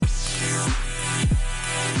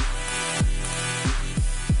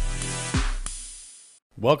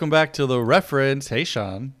Welcome back to the reference. Hey,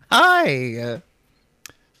 Shawn. Hi.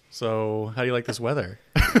 So, how do you like this weather?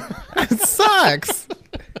 It sucks.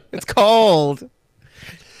 It's cold.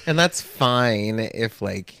 And that's fine if,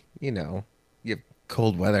 you have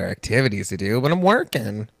cold weather activities to do, but I'm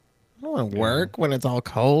working. I don't want to work when it's all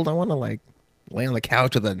cold. I want to, lay on the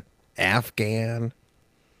couch with an Afghan.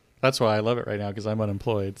 That's why I love it right now because I'm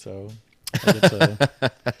unemployed. So, I get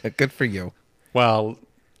to, Good for you. well,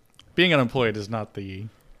 being unemployed is not the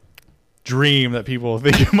dream that people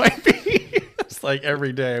think it might be. It's like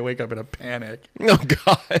every day I wake up in a panic. Oh,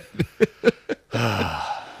 God.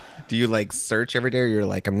 Do you, search every day or you're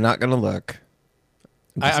like, I'm not going to look?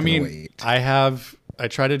 I'm just gonna wait. I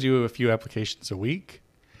try to do a few applications a week.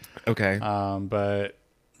 Okay. But,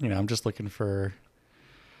 I'm just looking for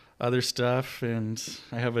other stuff. And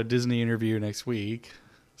I have a Disney interview next week.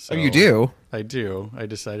 So Oh, you do? I do. I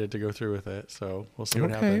decided to go through with it. So we'll see what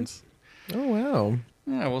Okay. happens. Oh, wow.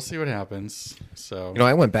 Yeah, we'll see what happens. So,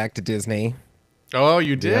 I went back to Disney. oh,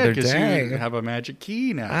 you the other did because day. you have a magic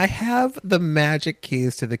key now. I have the magic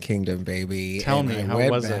keys to the kingdom, baby. Tell and me, I how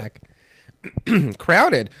went was back.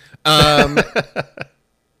 Crowded.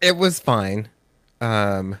 It was fine.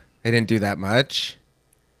 I didn't do that much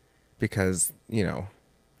because,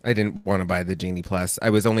 I didn't want to buy the Genie Plus. I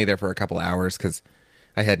was only there for a couple hours because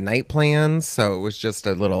I had night plans. So it was just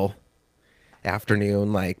a little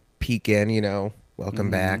afternoon, peek in, welcome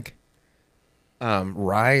back.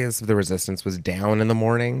 Rise of the Resistance was down in the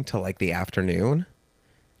morning till the afternoon.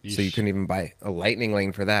 So you couldn't even buy a lightning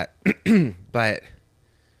lane for that. But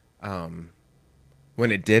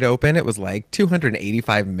when it did open, it was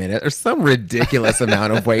 285 minutes or some ridiculous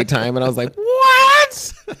amount of wait time. And I was like,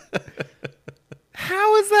 what?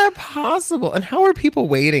 How is that possible? And how are people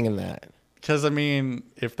waiting in that? Because,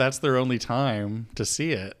 if that's their only time to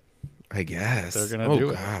see it, I guess. they're going to do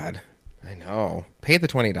it. Oh, God. I know. Pay the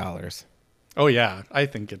 $20. Oh, yeah. I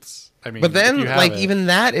think it's, But then, if you have it- even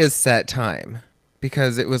that is set time.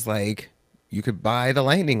 Because it was you could buy the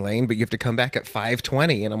lightning lane, but you have to come back at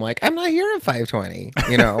 5:20. And I'm like, I'm not here at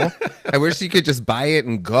 5:20. I wish you could just buy it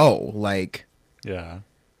and go. yeah.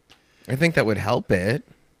 I think that would help it.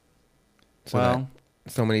 So Well,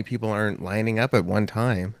 that so many people aren't lining up at one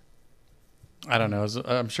time. I don't know.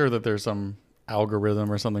 I'm sure that there's some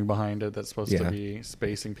algorithm or something behind it that's supposed to Yeah. be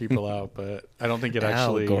spacing people out, but I don't think it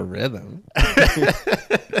actually... Algorithm.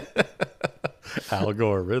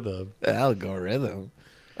 Algorithm.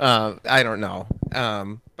 I don't know.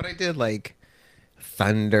 But I did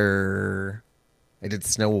Thunder. I did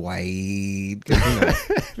Snow White. 'Cause,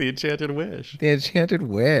 The Enchanted Wish. the Enchanted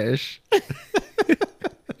Wish.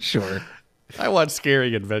 Sure. I want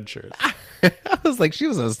Scary Adventures. I was like, she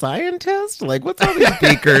was a scientist? What's all these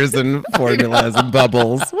beakers and formulas and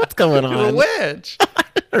bubbles? What's going You're a on? witch.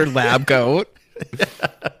 Her lab coat.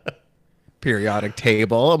 Periodic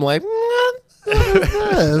table. I'm like, what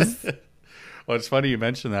is this? Well, it's funny you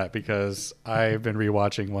mentioned that because I've been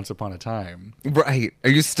rewatching Once Upon a Time. Right.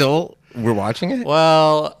 We're watching it?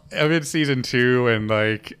 Well, I'm in season 2 and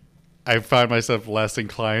I find myself less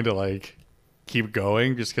inclined to keep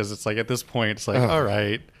going just because it's at this point it's all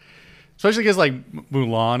right. Especially because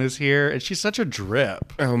Mulan is here and she's such a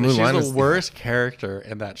drip. Oh, And Mulan she's is the worst character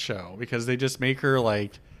in that show because they just make her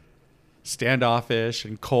standoffish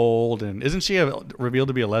and cold. And isn't she revealed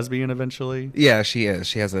to be a lesbian eventually? Yeah, she is.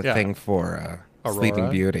 She has a Yeah. thing for Aurora?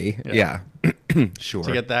 Sleeping Beauty. Yeah. Yeah. Sure.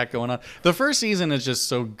 To get that going on. The first season is just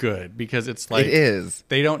so good because it's It is.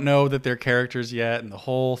 they don't know that they're characters yet, and the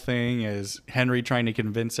whole thing is Henry trying to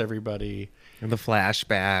convince everybody. And the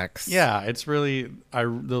flashbacks. Yeah, it's really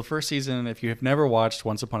the first season. If you have never watched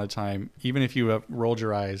Once Upon a Time, even if you have rolled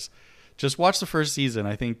your eyes, just watch the first season.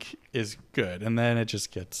 I think is good, and then it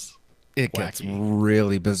just gets Gets wacky.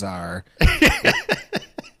 really bizarre.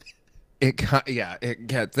 It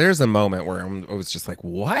gets. There's a moment where I was just like,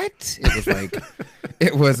 "What?" It was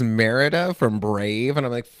it was Merida from Brave, and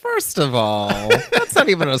I'm like, first of all, that's not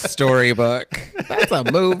even a storybook. That's a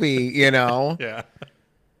movie, Yeah.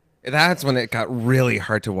 That's when it got really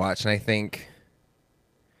hard to watch, and I think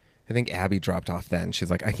Abby dropped off then.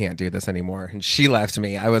 She's like, I can't do this anymore, and she left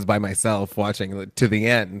me. I was by myself watching to the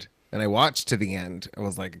end, and I watched to the end. I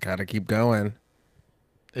was like, I gotta keep going.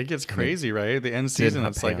 It gets crazy, right? The end season,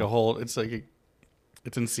 not it's pay a whole. It's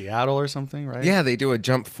it's in Seattle or something, right? Yeah, they do a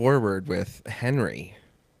jump forward with Henry.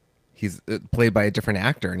 He's played by a different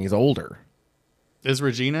actor, and he's older. Is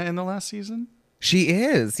Regina in the last season? She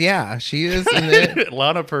is, yeah, she is in it.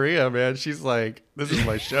 Lana Parrilla, man, she's like, this is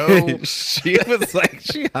my show. She was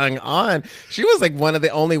she hung on. She was one of the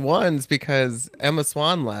only ones because Emma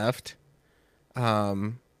Swan left. I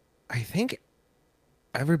think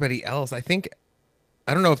everybody else,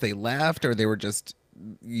 I don't know if they left or they were just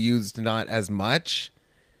used not as much.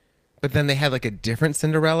 But then they had like a different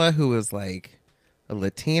Cinderella who was like a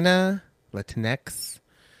Latinx,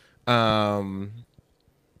 um,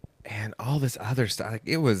 and all this other stuff. Like,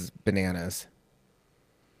 it was bananas.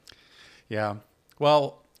 Yeah.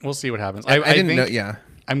 Well, we'll see what happens. I didn't know. think Yeah,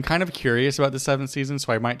 I'm kind of curious about the seventh season,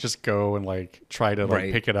 so I might just go and like try to like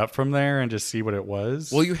right. pick it up from there and just see what it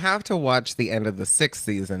was. Well, you have to watch the end of the sixth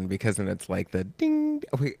season because then it's like the ding.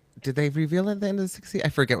 Wait, did they reveal at the end of the sixth season? I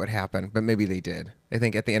forget what happened, but maybe they did. I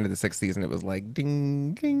think at the end of the sixth season it was like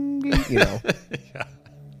ding, ding, ding. You know, Yeah.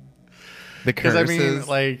 the Because I mean, curses.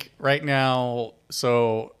 like right now,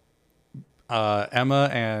 so Emma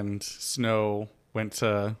and Snow went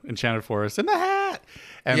to Enchanted Forest in the hat,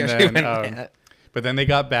 and Yeah, she then went hat. but then they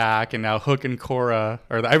got back, and now Hook and Cora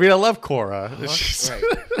are. I mean, I love Cora. She's, right.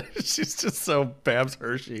 she's just so Babs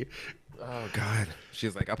Hershey. Oh God,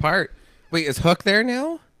 she's like apart. Wait, is Hook there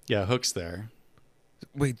now? Yeah, Hook's there.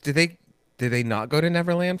 Wait, did they not go to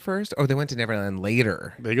Neverland first? Oh, they went to Neverland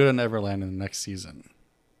later. They go to Neverland in the next season.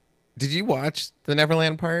 Did you watch the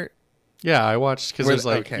Neverland part? Yeah, I watched because there's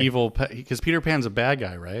like okay. evil. Because Peter Pan's a bad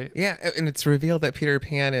guy, right? Yeah, and it's revealed that Peter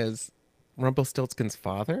Pan is Rumpelstiltskin's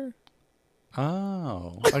father.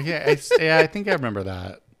 Oh, okay. Yeah, I think I remember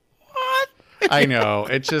that. What? I know.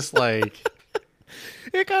 It's just like.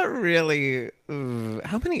 It got really.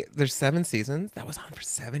 How many? There's 7 seasons. That was on for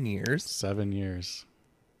 7 years. 7 years.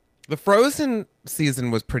 The Frozen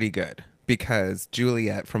season was pretty good because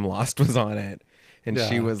Juliet from Lost was on it, and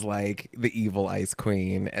she Yeah. was like the evil ice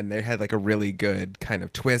queen, and they had like a really good kind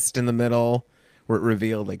of twist in the middle where it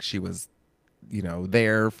revealed like she was,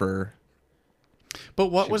 there for. But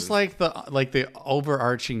what was like the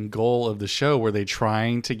overarching goal of the show? Were they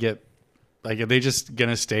trying to get like are they just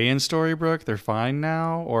gonna stay in Storybrooke? They're fine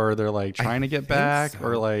now, or they're like trying to get think back, so.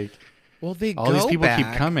 or like Well, they all go these people keep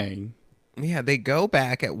back. coming. Yeah, they go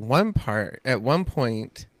back at one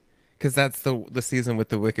point, because that's the season with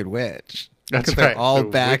the Wicked Witch. That's Because they're right, all the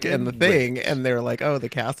back in the Wicked thing, Witch. and they're like, "Oh, the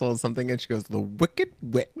castle is something," and she goes, "The Wicked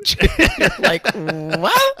Witch." You're like,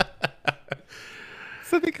 what?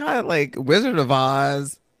 So they got like Wizard of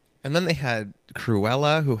Oz, and then they had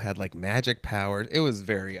Cruella, who had like magic powers. It was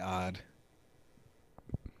very odd.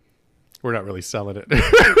 We're not really selling it.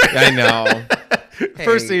 I know.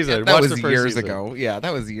 First Hey, season. That Watch was the first years season. ago. Yeah,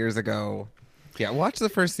 that was years ago. Yeah, watch the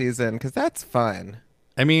first season because that's fun.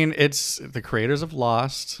 I mean, it's the creators of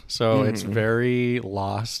Lost, so it's Mm-hmm. very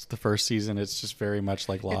Lost. The first season, it's just very much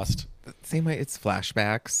like Lost. Same way, it's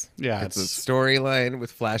flashbacks. Yeah, it's a it's- storyline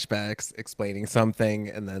with flashbacks explaining something,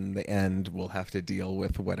 and then the end will have to deal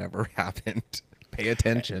with whatever happened. Pay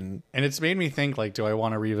attention. And it's made me think like, do I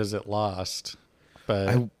want to revisit Lost? But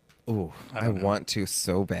I I don't know. want to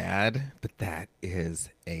so bad, but that is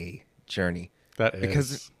a journey that is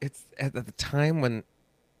because it's at the time when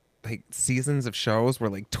like seasons of shows were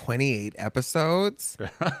like 28 episodes,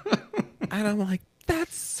 and I'm like,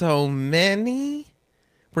 that's so many.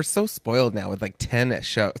 We're so spoiled now with like 10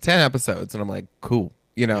 episodes, and I'm like, cool,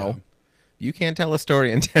 Yeah. you can't tell a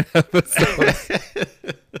story in 10 episodes.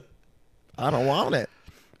 I don't want it.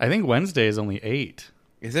 I think Wednesday is only 8.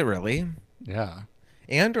 Is it really? Yeah.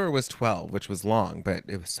 Andor was 12, which was long, but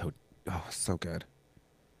it was so good.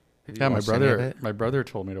 Have you Yeah, my watched any of brother it? my brother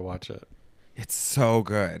told me to watch it. It's so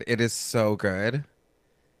good. It is so good.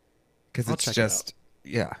 Because I'll it's check it just,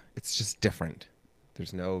 yeah, it's just different.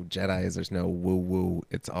 There's no Jedis. There's no woo woo.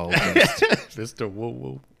 It's all just Mr. Woo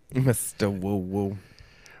Woo. Mr. Woo woo.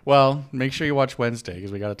 Well, make sure you watch Wednesday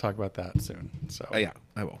because we got to talk about that soon. So, Oh, yeah,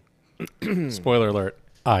 I will. spoiler alert,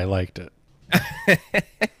 I liked it.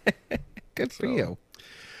 Good for you.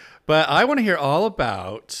 But I want to hear all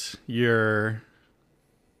about your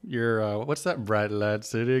what's that? Bright light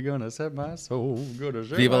city gonna set my soul, gonna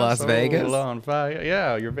set Viva my Las soul Vegas? on fire.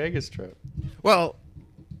 Yeah, your Vegas trip. Well,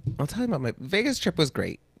 I'll tell you about my Vegas trip was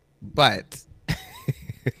great, but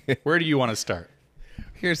Where do you want to start?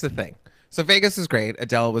 here's the thing. So Vegas is great.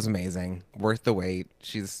 Adele was amazing. Worth the wait.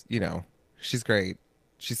 She's great.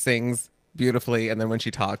 She sings beautifully, and then when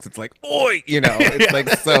she talks, it's like, oi, it's like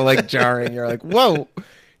so like jarring. You're like, whoa.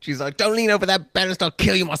 She's like, don't lean over that banister, I'll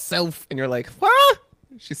kill you myself. And you're like, what?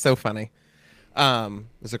 She's so funny. It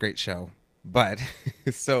was a great show. But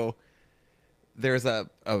so there's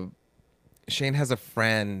Shane has a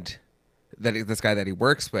friend this guy that he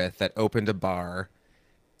works with that opened a bar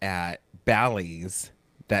at Bally's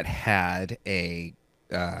that had a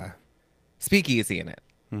speakeasy in it.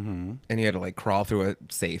 Mm-hmm. And you had to like crawl through a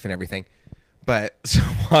safe and everything. But so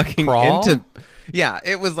walking Crawl? yeah,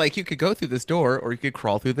 it was like you could go through this door or you could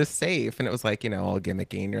crawl thugh this safe, and it was like all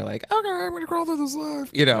gimmicky, and you're like, okay, I'm gonna crawl through this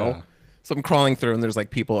safe, Yeah. So I'm crawling through, and there's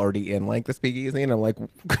like people already in like the speakeasy, and I'm like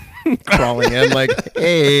crawling in, like,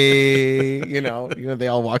 hey, they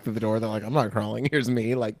all walk through the door. They're like, I'm not crawling. Here's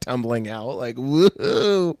me, like tumbling out, like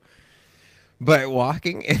woohoo. But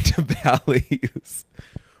walking into Bally's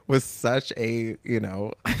was such a,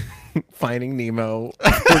 Finding Nemo,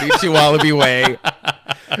 42 Wallaby Way.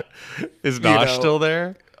 Is Nosh still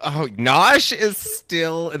there? Oh, Nosh is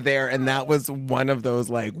still there, and that was one of those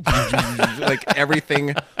like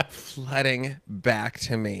everything flooding back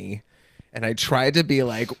to me. And I tried to be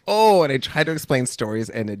like, and I tried to explain stories,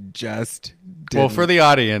 and it just didn't. Well, for the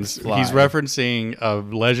audience, fly. he's referencing a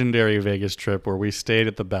legendary Vegas trip where we stayed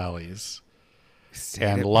at the Bally's.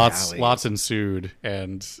 And lots ensued,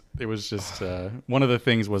 and it was just one of the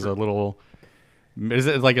things was a little. Is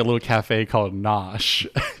it like a little cafe called Nosh?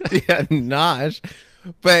 Yeah, Nosh.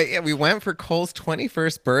 But yeah, we went for Cole's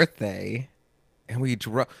 21st birthday, and we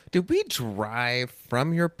drove. Did we drive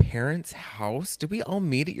from your parents' house? Did we all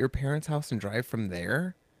meet at your parents' house and drive from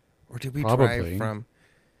there, or did we drive from?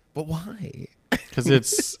 But why? Because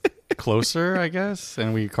it's closer, I guess,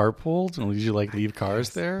 and we carpooled, and we usually leave cars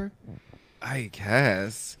there. I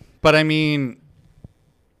guess. But I mean,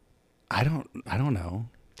 I don't know.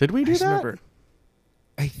 Did we do that? Remember,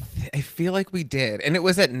 I feel like we did. And it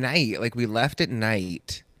was at night. Like, we left at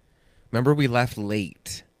night. Remember, we left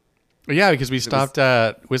late. Yeah, because we stopped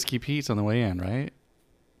at Whiskey Pete's on the way in, right?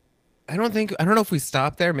 I don't know if we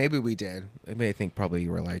stopped there. Maybe we did. I think probably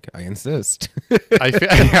you were like, I insist. I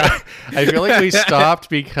feel like we stopped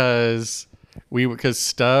because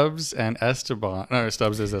Stubbs and Esteban. No,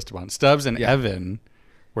 Stubbs is Esteban. Stubbs and Evan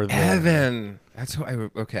were there. Evan. That's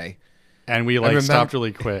who okay. And we stopped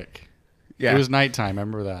really quick. Yeah. It was nighttime. I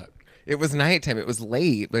remember that. It was nighttime. It was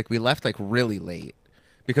late. Like, we left really late.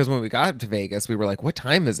 Because when we got to Vegas, we were like, what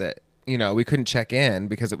time is it? We couldn't check in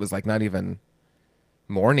because it was not even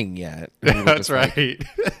morning yet. We That's just, right.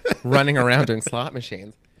 Running around doing slot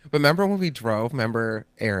machines. But remember when we drove? Remember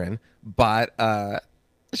Erin bought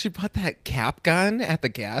she bought that cap gun at the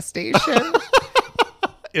gas station.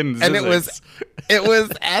 And it was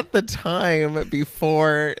at the time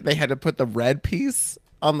before they had to put the red piece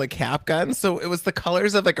on the cap gun, so it was the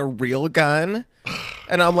colors of a real gun.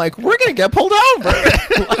 And I'm like, we're gonna get pulled over.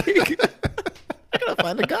 I gotta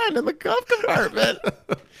find a gun in the glove compartment. I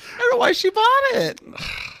don't know why she bought it.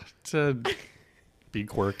 To be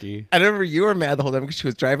quirky. I remember you were mad the whole time because she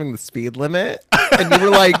was driving the speed limit, and you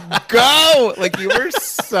were like, "Go!" Like, you were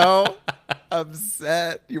so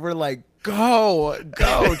upset. You were like, "Go,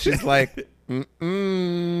 go!" She's like,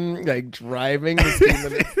 like driving the speed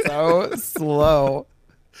limit so slow.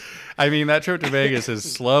 I mean, that trip to Vegas is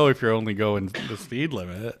slow if you're only going the speed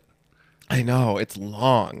limit. I know, it's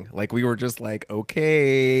long. Like, we were just like,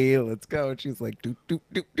 okay, let's go. And she's like, doop, doop,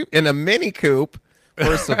 doop, doop. In a Mini Coupe,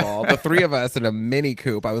 first of all, the three of us in a Mini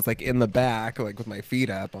Coupe. I was in the back, with my feet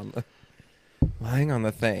up lying on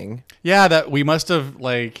the thing. Yeah, that we must have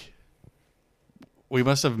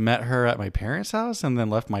met her at my parents' house and then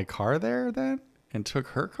left my car there then and took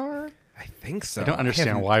her car. I think so. I don't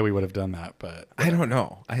understand why we would have done that, but I don't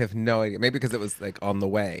know. I have no idea. Maybe because it was on the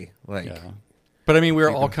way. Yeah. But I mean, we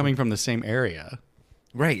were all coming from the same area.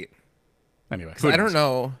 Right. Anyway. I don't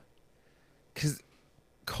know. Because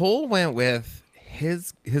Cole went with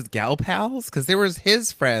his gal pals. Because there was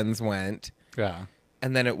his friends went. Yeah.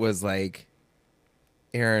 And then it was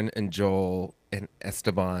Aaron and Joel and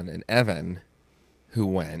Esteban and Evan who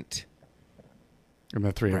went. And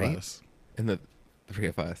the three of us. And the three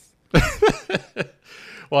of us.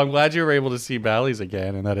 Well, I'm glad you were able to see Bally's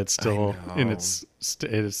again, and that it's still in its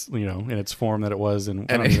in its form that it was, and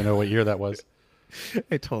I don't even know what year that was.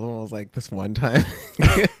 I told him, I was like, this one time,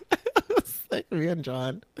 me and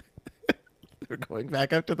John, we're going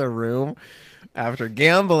back up to the room after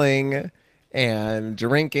gambling and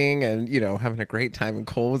drinking and having a great time, and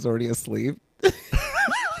Cole was already asleep.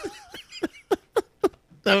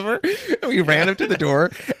 And we ran up to the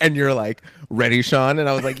door, and you're like, ready, Shawn? And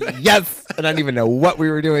I was like, yes. And I didn't even know what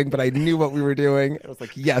we were doing, but I knew what we were doing. I was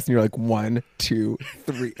like, yes. And you're like, 1, 2,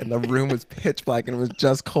 3. And the room was pitch black, and it was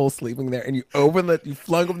just Cole sleeping there. And you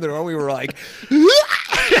flung open the door, and we were like, we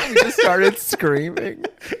just started screaming.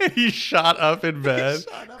 And he shot up in bed,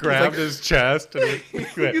 grabbed his chest, and he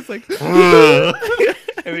went, he's like,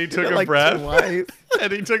 and he took a breath. Twice.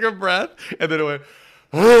 And he took a breath, and then it went,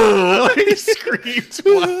 he screamed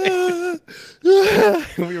twice.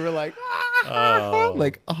 We were like, on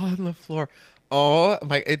the floor. Oh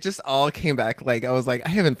my! It just all came back. I was like, I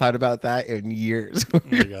haven't thought about that in years. Oh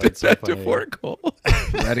my God, it's so funny. Cole.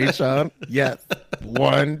 Ready, Shawn? Yes.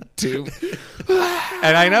 1, 2.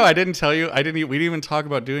 And I know I didn't tell you. We didn't even talk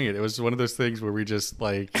about doing it. It was one of those things where we just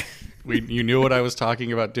You knew what I was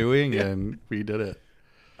talking about doing, and we did it.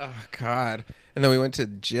 Oh God! And then we went to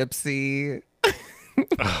Gypsy.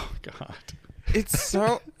 Oh God. It's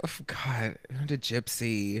so God. We went to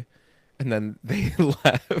Gypsy, and then they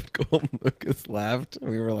left. Golden Lucas left. And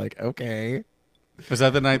we were like, okay. Was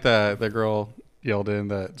that the night that the girl yelled in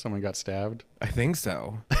that someone got stabbed? I think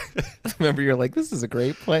so. Remember, you're like, this is a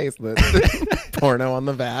great place. The porno on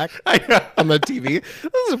the back on the TV.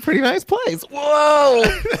 This is a pretty nice place. Whoa!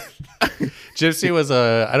 Gypsy was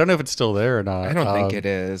I don't know if it's still there or not. I don't think it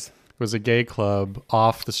is. It was a gay club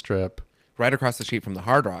off the Strip. Right across the street from the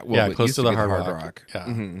Hard Rock. Well, Yeah, it close used to the be Hard Rock. Yeah.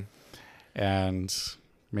 Mm-hmm. And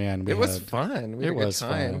man, It was fun. We had a good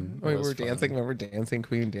time. fun. We It were was fun. dancing. Remember Dancing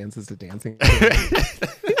Queen dances to Dancing Queen?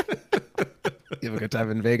 You have a good time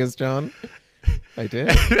in Vegas, John? I did.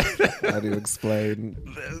 How do you explain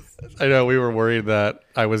this? I know we were worried that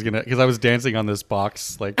I was gonna, because I was dancing on this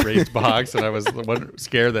box, like raised box, and I was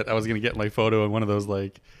scared that I was gonna get my photo in one of those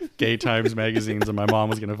like Gay Times magazines, and my mom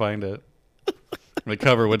was gonna find it. And the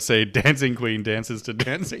cover would say "Dancing Queen dances to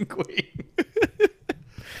Dancing Queen."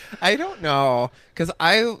 I don't know, because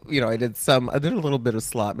I did a little bit of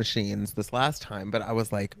slot machines this last time, but I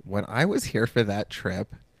was like, when I was here for that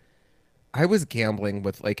trip, I was gambling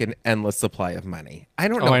with like an endless supply of money. I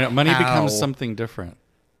don't know. Oh, I know. Money how- becomes something different.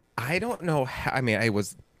 I don't know how. I mean, I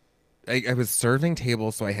was serving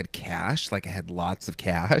tables, so I had cash. Like I had lots of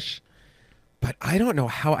cash, but I don't know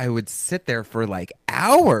how I would sit there for like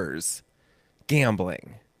hours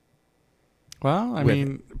gambling. Well, I With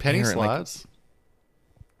mean, penny Aaron, like, slots.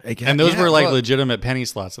 I guess, And those yeah, were like well, legitimate penny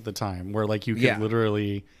slots at the time, where like you could Yeah.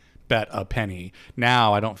 literally bet a penny.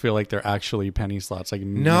 Now I don't feel like they're actually penny slots. Like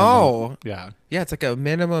No. yeah, Yeah, it's like a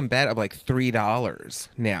minimum bet of like $3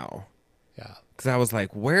 now. yeah. Because I was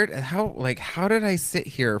like, how did I sit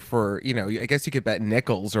here for, I guess you could bet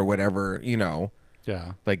nickels or whatever,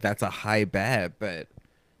 Yeah. like that's a high bet. But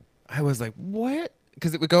I was like, what?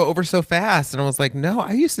 Because it would go over so fast. And I was like, no,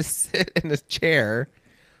 I used to sit in a chair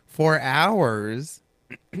for hours,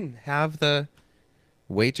 have the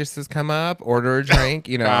waitresses come up, order a drink,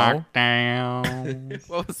 Down.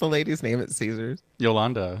 What was the lady's name at Caesars?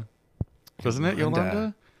 Yolanda. Wasn't it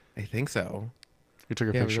Yolanda? I think so. We took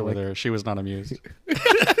a Yeah, we picture were with like- her. She was not amused.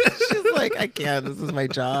 She's like, I can't. This is my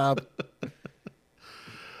job.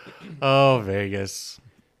 Oh, Vegas.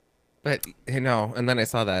 But, and then I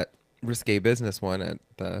saw that Risque Business one at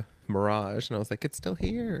the Mirage, and I was like, it's still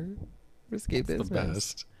here. Risque Business. The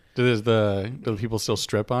best. Do the people still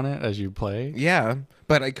strip on it as you play? Yeah,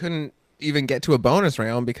 but I couldn't even get to a bonus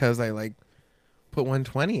round because I like put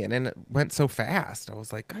 120 in and it went so fast. I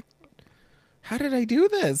was like, God, how did I do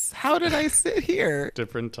this? How did I sit here?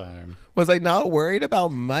 Different time. Was I not worried about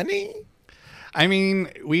money? I mean,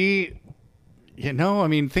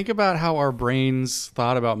 think about how our brains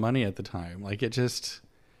thought about money at the time. Like it just,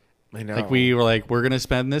 I know. like we were like, we're going to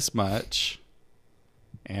spend this much.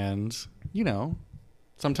 And,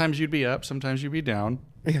 sometimes you'd be up, sometimes you'd be down,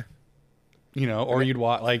 Yeah. or we'd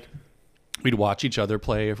watch each other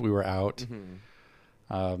play if we were out.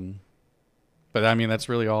 Mm-hmm. But I mean, that's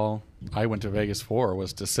really all I went to Vegas for,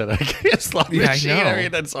 was to sit at a slot Yeah, I machine. know. I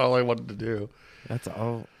mean, that's all I wanted to do. That's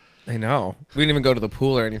all. I know. We didn't even go to the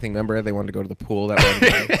pool or anything. Remember, they wanted to go to the pool that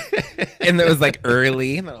one time. And it was like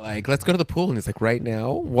early. And they're like, let's go to the pool. And he's like, right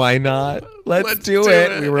now? Why not? Let's do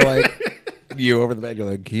it. We were like, you over the bed. You're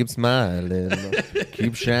like, keep smiling.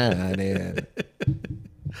 Keep shining.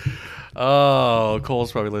 Oh,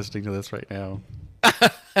 Cole's probably listening to this right now.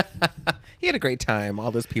 He had a great time.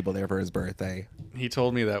 All those people there for his birthday. He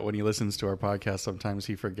told me that when he listens to our podcast, sometimes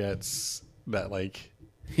he forgets that like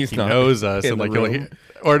He he knows us, in and the like he'll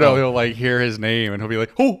room. he'll like hear his name and he'll be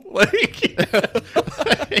like, oh,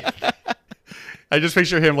 I just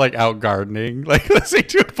picture him like out gardening, like listening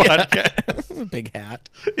to a podcast. Big hat.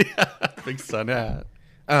 Yeah, big sun hat,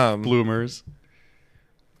 Um, bloomers.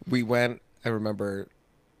 we went. I remember.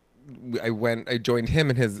 I joined him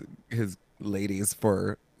and his ladies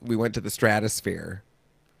for. We went to the Stratosphere.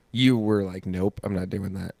 You were like, nope, I'm not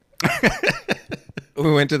doing that.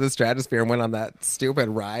 We went to the Stratosphere and went on that stupid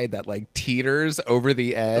ride that like teeters over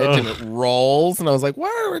the edge and it rolls, and I was like, what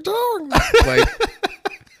are we doing? Like,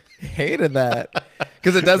 hated that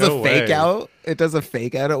because it does No a fake way. out. It does a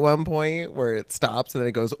fake out at one point where it stops and then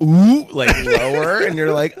it goes ooh like lower, and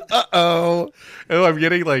you're like, oh. Oh, I'm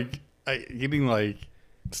getting like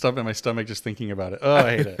stuff in my stomach just thinking about it. Oh,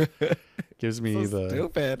 I hate it. Gives me So the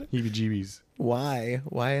stupid. heebie-jeebies. Why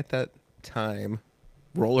at that time?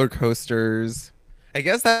 Roller coasters. I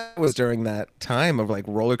guess that was during that time of like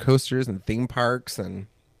roller coasters and theme parks, and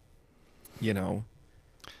they don't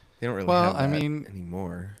really Well, have I that mean,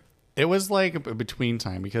 anymore. It was like a between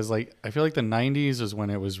time because like I feel like the 90s is when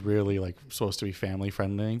it was really like supposed to be family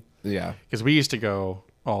friendly. Yeah. Because we used to go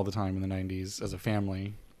all the time in the 90s as a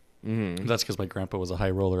family. Mm-hmm. That's because my grandpa was a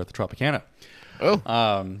high roller at the Tropicana. Oh.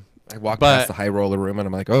 I walked past the high roller room and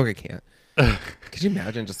I'm like, oh, I can't. Could you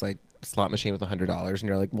imagine just like slot machine with $100 and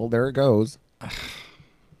you're like, well, there it goes.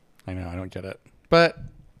 I know, I don't get it. But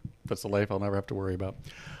that's a life I'll never have to worry about.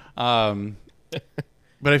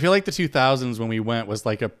 But I feel like the 2000s when we went was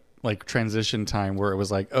like a transition time where it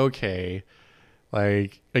was like, okay,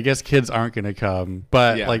 like I guess kids aren't going to come,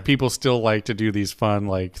 but like people still like to do these fun,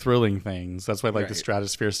 like thrilling things. That's why like the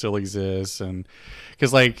Stratosphere still exists. And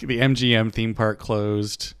because like the MGM theme park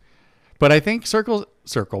closed, but I think Circus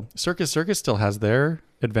Circus still has their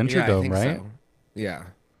Adventure Dome, right? So. Yeah.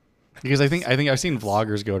 Because I think I've seen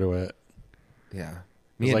vloggers go to it. Yeah.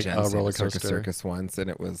 Me and like Jen stayed at Circus once, and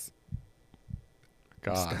it was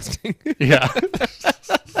disgusting. Yeah.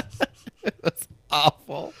 That's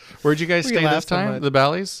awful. Where'd you guys stay this time? So the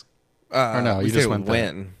Bally's? Or no, you just went the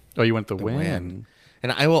Wynn. Oh, you went the Wynn.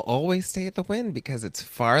 And I will always stay at the Wynn because it's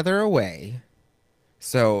farther away.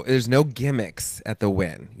 So there's no gimmicks at the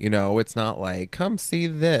Wynn. You know, it's not like, come see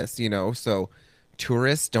this, you know. So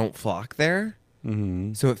tourists don't flock there.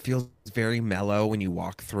 Mm-hmm. So it feels very mellow when you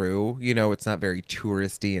walk through. You know, it's not very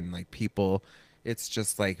touristy and like people. It's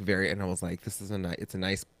just like very, and I was like, it's a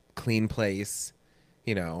nice, clean place,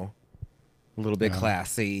 you know, a little bit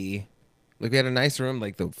classy. Like we had a nice room,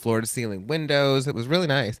 like the floor to ceiling windows. It was really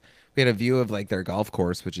nice. We had a view of like their golf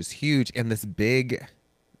course, which is huge. And this big,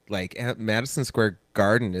 like Madison Square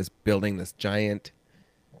Garden is building this giant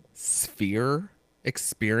sphere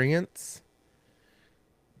experience.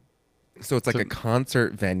 So it's like a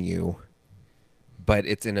concert venue, but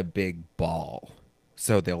it's in a big ball.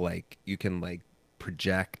 So they'll like, you can like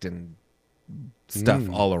project and stuff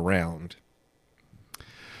all around.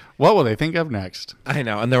 What will they think of next? I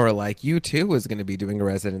know. And they were like, you too was going to be doing a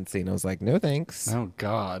residency. And I was like, no, thanks. Oh,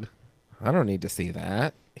 God. I don't need to see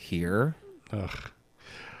that here. Ugh.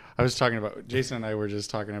 I was talking about, Jason and I were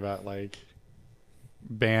just talking about like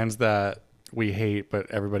bands that we hate,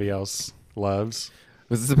 but everybody else loves.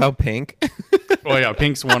 Was this about Pink? Oh, yeah.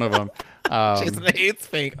 Pink's one of them. Jason hates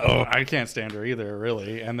Pink. Oh, I can't stand her either,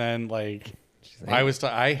 really. And then like,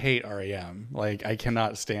 I hate REM. Like I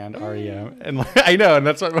cannot stand REM, and like, I know, and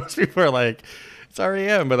that's what most people are like. It's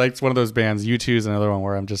REM, but like it's one of those bands. U2 is another one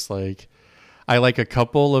where I'm just like, I like a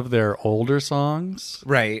couple of their older songs,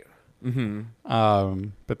 right? Mm-hmm.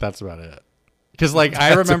 But that's about it. Because like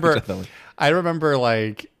I remember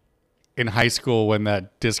like in high school when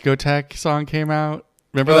that Discotheque song came out.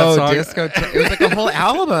 Remember that song? Discotheque. It was like a whole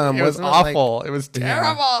album. It was awful. It was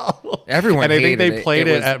terrible. Yeah. Everyone and I think they it. played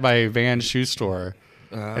it at my Vans shoe store.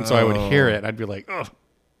 And so I would hear it and I'd be like, oh.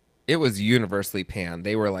 It was universally panned.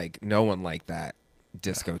 They were like, no one liked that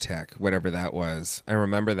Discotheque, whatever that was. I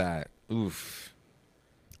remember that. Oof.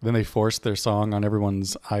 Then they forced their song on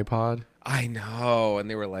everyone's iPod. I know. And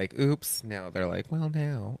they were like, oops. Now they're like, well,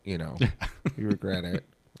 now, you know, you regret it.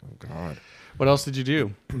 Oh, God. What else did you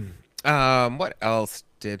do? What else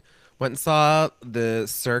went and saw the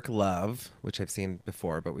Cirque Love, which I've seen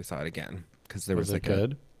before, but we saw it again because there was like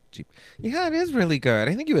good? Yeah, it is really good.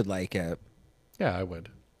 I think you would like it. Yeah, I would.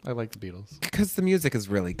 I like the Beatles because the music is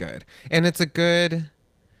really good, and it's a good,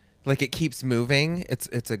 like it keeps moving.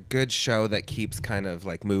 It's a good show that keeps kind of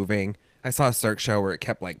like moving. I saw a Cirque show where it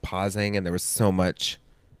kept like pausing, and there was so much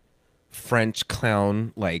French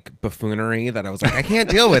clown like buffoonery that I was like, I can't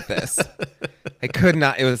deal with this. I could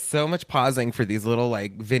not. It was so much pausing for these little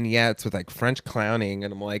like vignettes with like French clowning,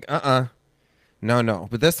 and I'm like, no.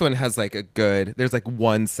 But this one has like there's like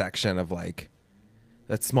one section of like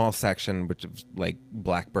that small section which is like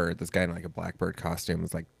Blackbird. This guy in like a Blackbird costume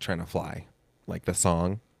is like trying to fly, like the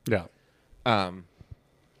song. Yeah.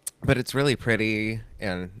 But it's really pretty,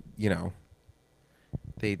 and you know,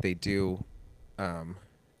 they do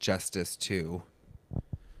justice to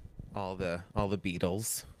all the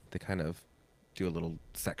Beatles. They kind of do a little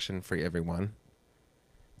section for everyone,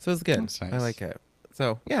 so it's good. Nice. I like it.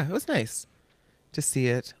 So yeah, it was nice to see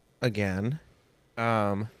it again.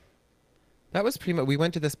 That was pretty much. We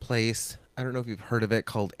went to this place. I don't know if you've heard of it,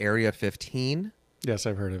 called Area 15. Yes,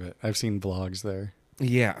 I've heard of it. I've seen vlogs there.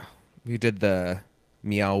 Yeah, we did the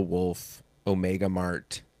Meow Wolf Omega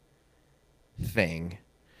Mart thing,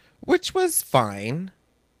 which was fine.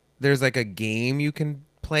 There's like a game you can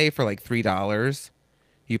play for like $3.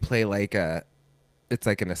 You play like it's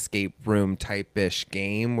like an escape room type-ish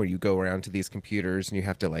game where you go around to these computers and you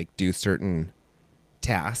have to like do certain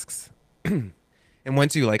tasks. And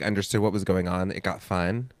once you like understood what was going on, it got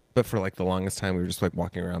fun. But for like the longest time, we were just like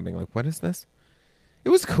walking around being like, what is this? It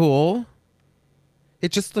was cool.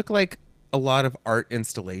 It just looked like a lot of art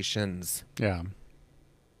installations, Yeah.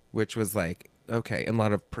 which was like, okay, and a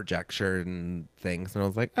lot of projection things. And I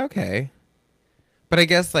was like, okay. But I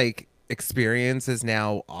guess like experiences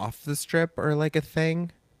now off the strip are like a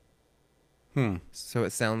thing. Hmm. So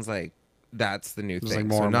it sounds like that's the new There's like thing.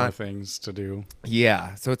 more So and more not, things to do.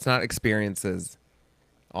 yeah. So it's not experiences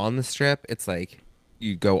on the strip. It's like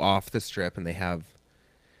you go off the strip and they have,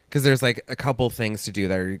 because there's like a couple things to do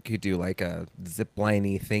there. You could do like a zip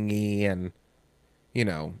liney thingy and, you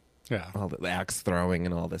know, Yeah. all the axe throwing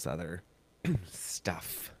and all this other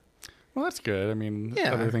stuff. Well, that's good. I mean,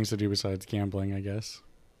 Yeah. other things to do besides gambling, I guess.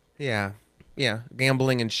 Yeah. Yeah.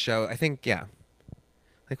 Gambling and show. I think, yeah.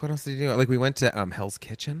 Like, what else did you do? Like, we went to Hell's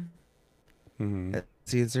Kitchen Hmm. at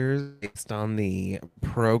Caesars based on the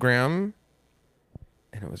program,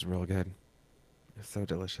 and it was real good. It was so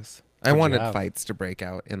delicious. I What'd you wanted have? fights to break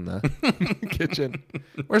out in the kitchen.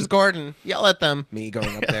 Where's Gordon? Yell at them. Me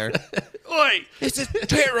going up there. Oi! This is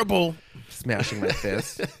terrible. Smashing my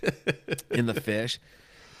fist in the fish.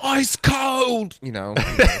 Ice cold. You know.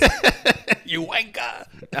 You wanker!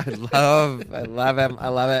 I love him. I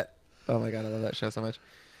love it. Oh my God, I love that show so much.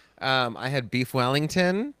 I had beef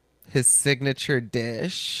Wellington, his signature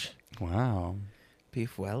dish. Wow.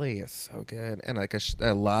 Beef welly is so good. And like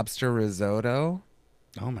a lobster risotto.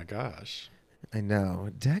 Oh my gosh. I know.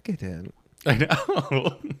 Decadent. I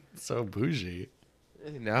know. So bougie.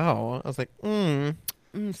 I know. I was like,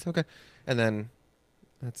 so good. And then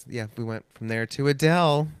we went from there to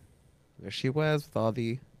Adele. There she was with all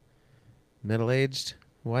the middle-aged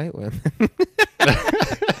white women.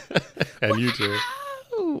 And you too.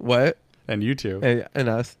 What? And you too. And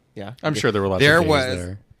us. Yeah. I'm sure there were lots There of gays was.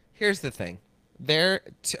 there. Here's the thing. A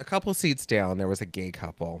couple seats down, there was a gay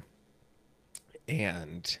couple.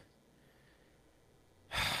 And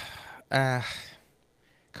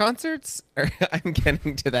concerts I'm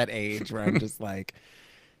getting to that age where I'm just like,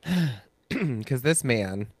 because this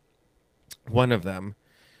man, one of them,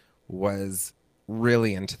 was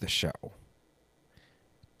really into the show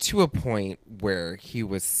to a point where he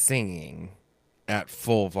was singing at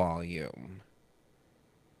full volume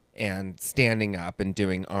and standing up and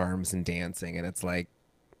doing arms and dancing. And it's like,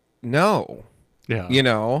 no, Yeah. you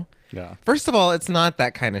know? Yeah. First of all, it's not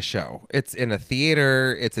that kind of show. It's in a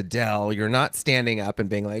theater. It's Adele. You're not standing up and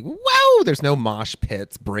being like, "Wow!" There's no mosh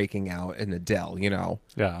pits breaking out in Adele. You know,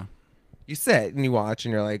 Yeah. you sit and you watch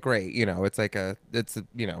and you're like, "Great!" You know, it's a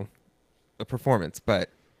performance. But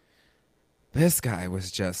this guy was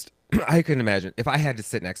just, I couldn't imagine if I had to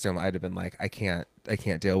sit next to him. I'd have been like, "I can't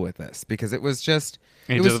deal with this," because it was just,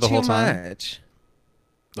 And he it did was it the too whole time? much.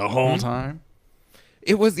 The whole time?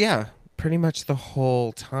 It was, yeah, pretty much the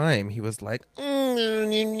whole time. He was like,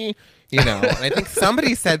 you know, and I think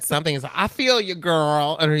somebody said something. He's like, "I feel you,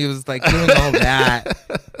 girl," and he was like doing all that,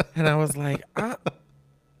 and I was like,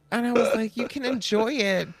 you can enjoy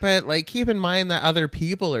it, but like keep in mind that other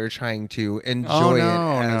people are trying to enjoy Oh it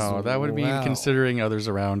no, as no. That would be well. considering others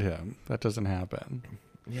around him. That doesn't happen.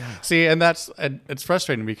 Yeah. See, and it's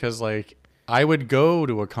frustrating because like I would go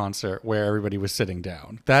to a concert where everybody was sitting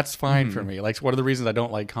down. That's fine for me. Like one of the reasons I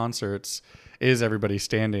don't like concerts is everybody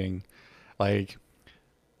standing. Like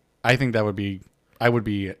I think I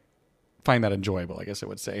would find that enjoyable, I guess I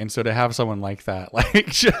would say. And so to have someone like that, like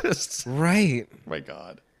just Right. my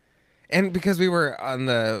God. And because we were on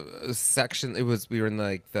the section, we were in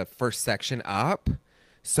the first section up,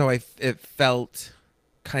 so it felt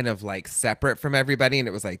kind of like separate from everybody, and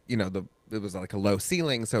it was like, you know, it was like a low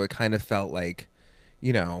ceiling, so it kind of felt like,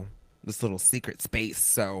 you know, this little secret space.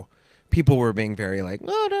 So people were being very like,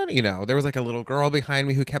 "Oh, no," you know, there was like a little girl behind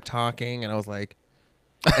me who kept talking, and I was like,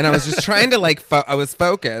 and I was just trying to like, I was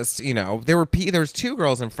focused, you know. There was two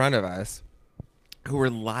girls in front of us who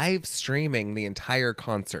were live streaming the entire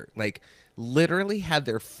concert, like literally had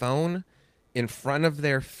their phone in front of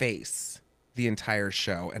their face the entire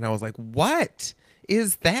show. And I was like, what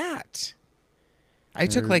is that? I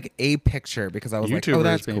took like a picture because I was like, oh,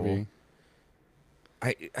 that's cool.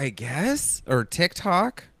 I guess, or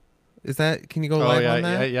TikTok. Is that, can you go live on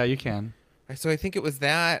that? Yeah, you can. So I think it was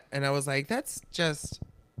that. And I was like, that's just,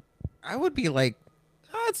 I would be like,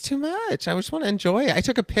 oh, it's too much. I just want to enjoy it. I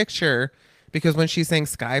took a picture because when she sang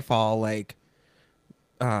Skyfall, like,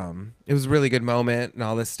 it was a really good moment and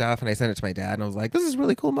all this stuff. And I sent it to my dad and I was like, this is a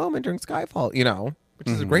really cool moment during Skyfall, you know, which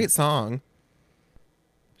is a great song.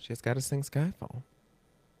 She just got to sing Skyfall.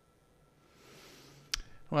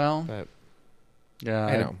 Well, But yeah,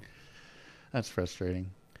 I know. That's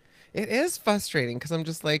frustrating. It is frustrating because I'm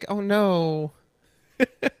just like, oh no, I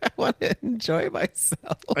want to enjoy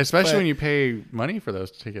myself. Especially But when you pay money for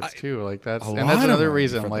those tickets too. Like a that's lot of another money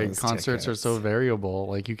reason. for Like those concerts are tickets. so variable.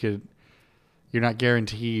 Like you're not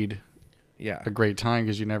guaranteed yeah. a great time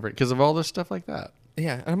because of all this stuff like that.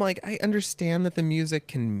 Yeah. And I'm like, I understand that the music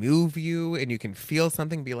can move you and you can feel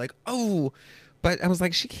something, be like, oh, but I was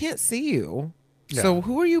like, she can't see you. So Yeah.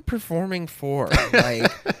 who are you performing for? Like,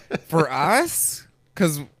 for us?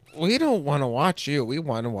 Because we don't want to watch you. We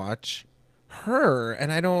want to watch her.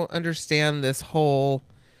 And I don't understand this whole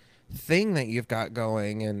thing that you've got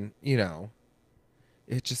going. And,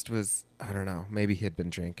 it just was, I don't know. Maybe he had been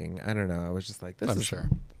drinking. I don't know. I was just like, I'm sure.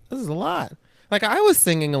 this is a lot. Like, I was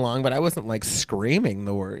singing along, but I wasn't like screaming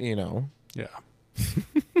the word, Yeah.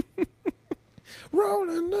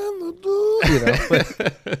 rolling in the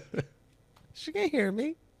dew. She can't hear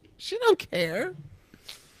me. She don't care.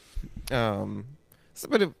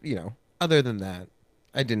 But other than that,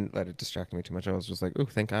 I didn't let it distract me too much. I was just like, oh,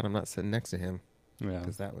 thank God I'm not sitting next to him. Yeah.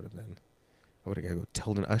 Because I would have got to go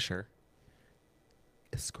tell an usher,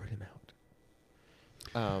 escort him out.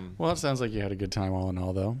 Well, it sounds like you had a good time all in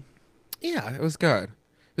all, though. Yeah, it was good.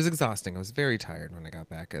 It was exhausting. I was very tired when I got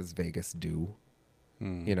back, as Vegas do.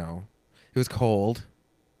 It was cold,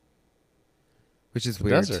 which is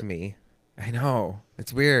weird desert. to me. I know.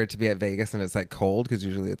 It's weird to be at Vegas and it's like cold because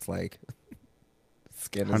usually it's like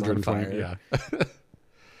skin is on fire. Yeah.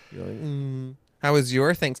 You're like, How was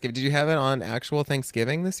your Thanksgiving? Did you have it on actual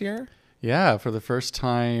Thanksgiving this year? Yeah, for the first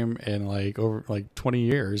time in over 20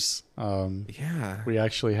 years. Yeah. We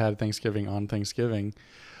actually had Thanksgiving on Thanksgiving.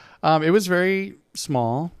 It was very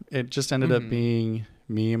small. It just ended up being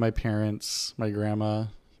me and my parents, my grandma,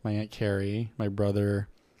 my Aunt Carrie, my brother,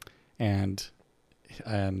 and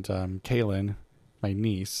Kaylin, my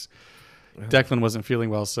niece. Oh. Declan wasn't feeling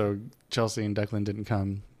well, so Chelsea and Declan didn't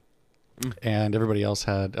come. And everybody else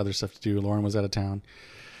had other stuff to do. Lauren was out of town.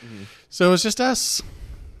 So it was just us.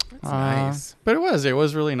 That's nice. But it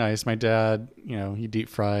was really nice. My dad, he deep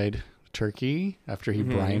fried turkey after he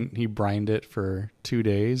brined it for 2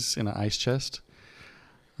 days in an ice chest.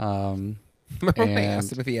 Remember when I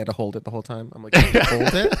asked him if he had to hold it the whole time? I'm like, "Can you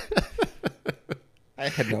hold it?" I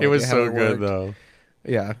had no idea. It was how so it good worked. though.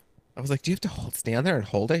 Yeah. I was like, "Do you have to stand there and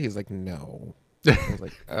hold it?" He's like, "No." I was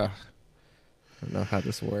like, "Ugh, I don't know how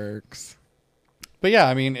this works." But yeah,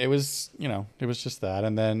 I mean, it was just that.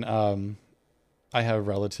 And then I have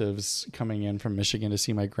relatives coming in from Michigan to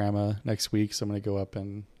see my grandma next week, so I'm going to go up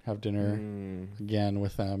and have dinner again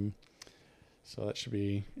with them. So that should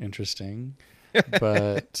be interesting.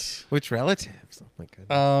 But Which relatives? Oh my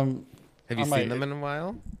goodness. Have you seen them in a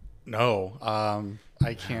while? No.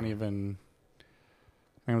 I can't even.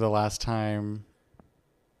 I remember the last time.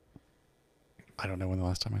 I don't know when the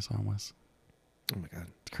last time I saw him was. Oh my God.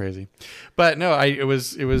 It's crazy. But no, it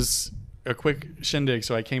was a quick shindig.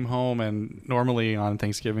 So I came home, and normally on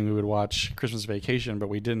Thanksgiving we would watch Christmas Vacation, but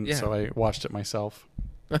we didn't. Yeah. So I watched it myself.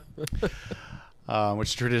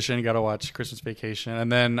 Which tradition, got to watch Christmas Vacation. And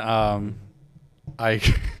then I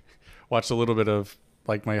watched a little bit of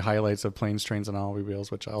like my highlights of Planes, Trains, and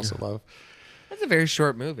Automobiles, which I also love. That's a very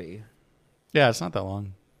short movie. Yeah, it's not that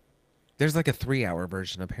long. There's like a 3-hour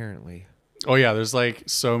version apparently. Oh yeah, there's like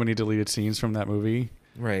so many deleted scenes from that movie.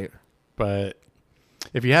 Right. But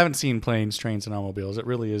if you haven't seen Planes, Trains, and Automobiles, it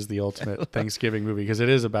really is the ultimate Thanksgiving movie because it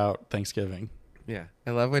is about Thanksgiving. Yeah.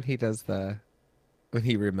 I love when he does when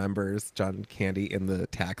he remembers John Candy in the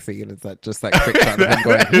taxi, and it's just that quick shot of him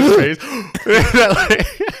going, His face.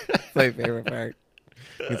 That's my favorite part.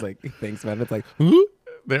 He's like, thanks, man. It's like,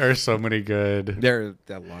 There are so many good. there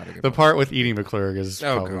are a lot of good The ones. part with Edie McClurg is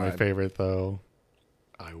Oh, probably my God. favorite, though.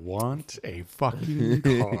 I want a fucking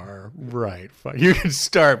car. Right. You can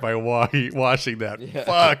start by washing that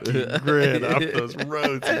fucking grin off those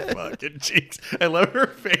rosy fucking cheeks. I love her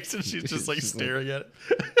face, and she's just like She's staring at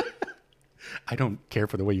it. I don't care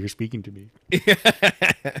for the way you're speaking to me.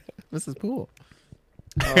 Mrs. Poole.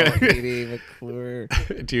 Oh, Edie McClure.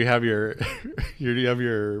 Do you have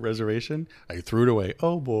your reservation? I threw it away.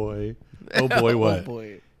 Oh boy. Oh boy, what? Oh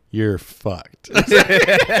boy. You're fucked.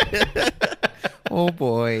 Oh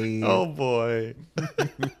boy. Oh boy.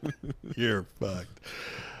 You're fucked.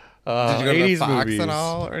 Did you go to the 80s Fox movies. at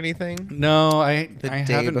all or anything? No, I The day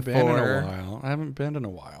haven't been in before. a while. I haven't been in a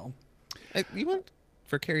while. You went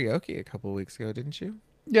for karaoke a couple of weeks ago, didn't you?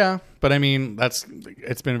 Yeah, but I mean,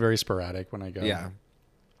 it's been very sporadic when I go. Yeah.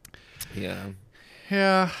 Yeah.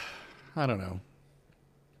 Yeah, I don't know.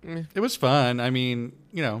 It was fun. I mean,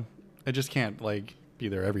 I just can't like be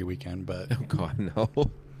there every weekend, but Oh God, no.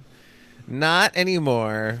 Not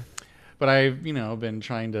anymore. but I've, been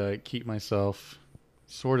trying to keep myself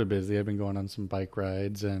sort of busy. I've been going on some bike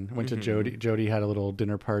rides and went to Jody. Jody had a little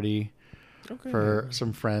dinner party for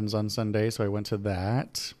some friends on Sunday, so I went to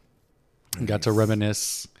that. Nice. Got to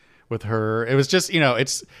reminisce with her. It was just,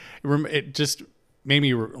 it just made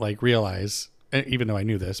me like realize, even though I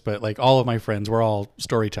knew this, but like all of my friends were all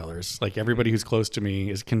storytellers. Like everybody who's close to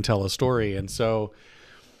me can tell a story. And so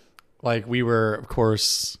like we were, of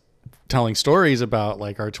course, telling stories about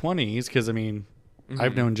like our 20s. Cause I mean,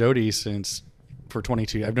 I've known Jody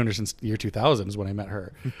I've known her since the year 2000 is when I met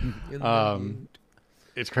her.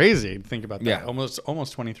 It's crazy to think about that. Yeah.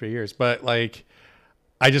 Almost 23 years. But like,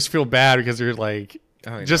 I just feel bad because you're like,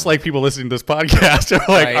 just like people listening to this podcast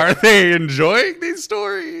are like, are they enjoying these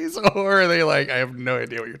stories? Or are they like, I have no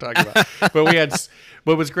idea what you're talking about. But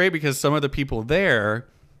it was great because some of the people there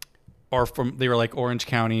they were like Orange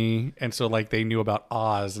County. And so like they knew about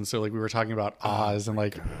Oz. And so like we were talking about Oz and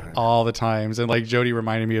like all the times. And like Jody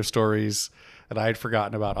reminded me of stories that I had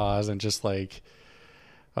forgotten about Oz and just like,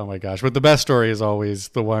 oh my gosh. But the best story is always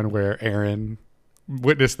the one where Aaron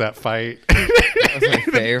witnessed that fight. That was my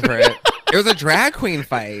favorite. It was a drag queen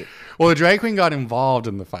fight. Well, the drag queen got involved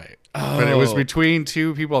in the fight. Oh. But it was between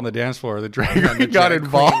two people on the dance floor. The drag queen got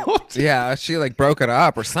involved. Yeah, she like broke it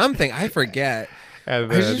up or something. I forget.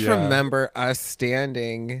 And then, I just remember us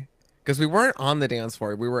standing, because we weren't on the dance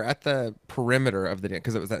floor. We were at the perimeter of the dance,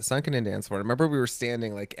 because it was that sunken in dance floor. I remember we were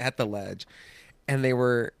standing like at the ledge, and they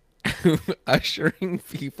were ushering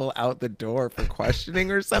people out the door for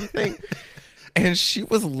questioning or something. And she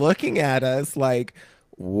was looking at us like,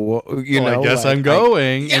 I guess I'm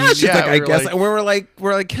going. Yeah, she's like, I guess. And we're like,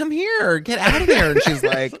 come here, get out of there. And she's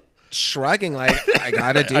like, shrugging, like, I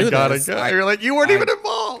gotta do this. Go. You're like, you weren't even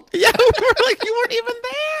involved. Yeah, we're like, you weren't even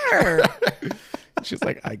there. She's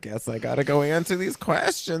like, I guess I gotta go answer these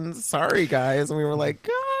questions. Sorry, guys. And we were like,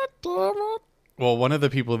 God damn it. Well, one of the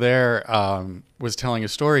people there was telling a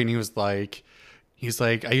story, and he's like,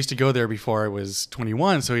 I used to go there before I was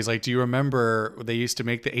 21. So he's like, do you remember they used to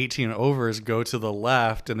make the 18 and overs go to the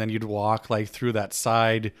left, and then you'd walk like through that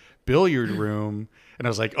side billiard room? And I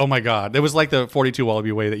was like, oh my God. It was like the 42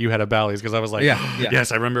 Wallaby Way that you had at Bally's, because I was like,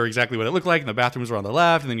 yes, I remember exactly what it looked like. And the bathrooms were on the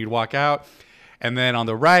left, and then you'd walk out. And then on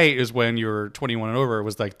the right is when you were 21 and over. It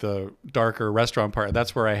was like the darker restaurant part.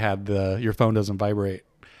 That's where I had your phone doesn't vibrate.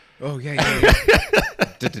 Oh, yeah.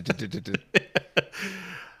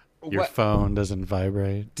 Your phone doesn't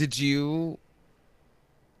vibrate. Did you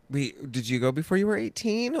go before you were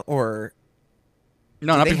 18 or?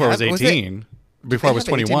 No, not before I was 18. Before I was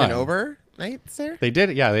 21. 18 and over nights there? They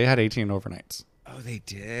did. Yeah, they had 18 overnights. Oh, they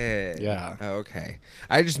did. Yeah. Okay.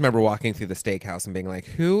 I just remember walking through the steakhouse and being like,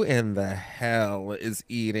 who in the hell is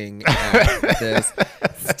eating at this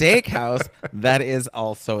steakhouse that is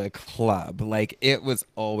also a club? Like, it was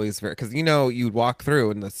always because, you'd walk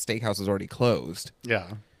through and the steakhouse was already closed.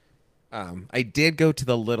 Yeah. I did go to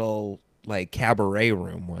the little, like, cabaret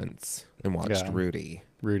room once and watched Rudy.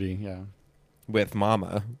 Rudy, yeah. With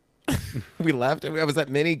Mama. We left. I was at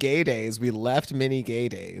Mini Gay Days. We left Mini Gay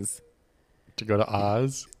Days. To go to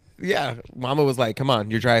Oz? Yeah. Mama was like, come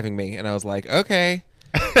on, you're driving me. And I was like, okay.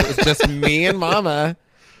 It was just me and Mama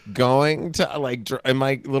going to, like, in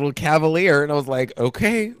my little Cavalier. And I was like,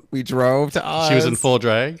 okay. We drove to Oz. She was in full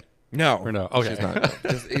drag? No. Or no? Okay. She's not.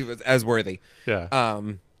 It was as worthy. Yeah.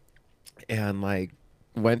 And, like,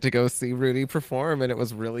 went to go see Rudy perform. And it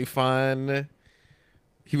was really fun.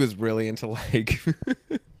 He was really into,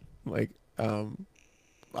 like,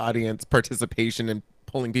 audience participation and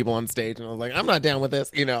pulling people on stage, and I was like, I'm not down with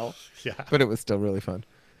this, Yeah. But it was still really fun.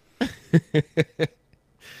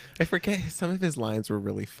 I forget, some of his lines were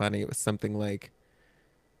really funny. It was something like,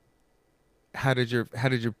 how did your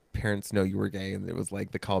parents know you were gay? And it was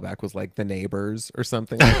like, the callback was like, the neighbors or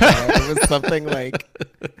something like that. It was something like,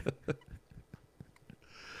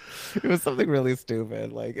 it was something really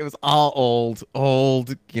stupid. Like, it was all old,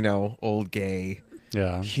 old gay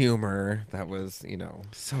humor that was,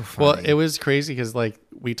 so funny. Well, it was crazy because, like,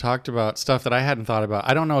 we talked about stuff that I hadn't thought about.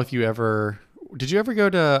 I don't know if did you ever go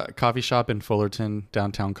to a coffee shop in Fullerton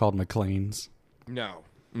downtown called McLean's? No.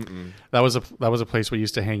 Mm-mm. That was a place we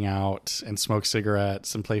used to hang out and smoke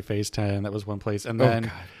cigarettes and play Phase 10. That was one place. And then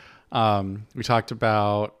we talked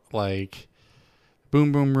about, like,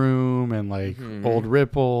 Boom Boom Room and, like, Old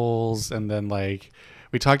Ripples. And then, like,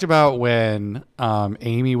 we talked about when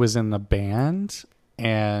Amy was in the band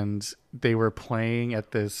and they were playing at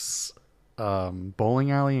this bowling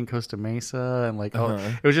alley in Costa Mesa, and like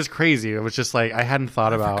it was just crazy. It was just like I hadn't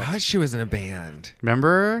thought about. I forgot she was in a band.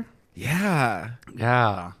 Remember? Yeah.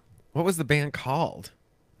 What was the band called?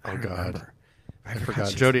 Oh God, I forgot.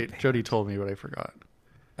 Jody told me, but I forgot.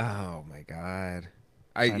 Oh my God.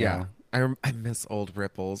 I miss old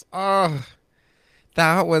Ripples. Oh,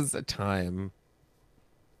 that was a time.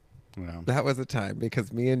 Yeah. That was a time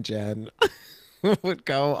because me and Jen would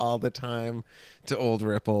go all the time to Old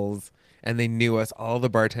Ripples, and they knew us. All the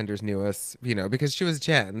bartenders knew us, because she was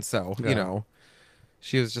Jen. So, Yeah.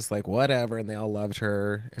 she was just like, whatever. And they all loved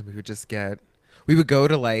her. And we would go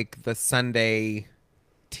to like the Sunday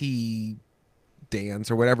tea dance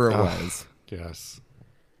or whatever it was. Yes.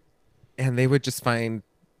 And they would just find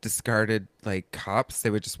discarded like cups. They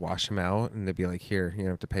would just wash them out and they'd be like, here, you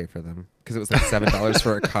have to pay for them. Because it was like $7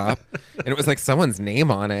 for a cup. And it was like someone's name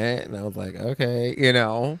on it. And I was like, okay,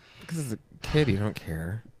 because as a kid, you don't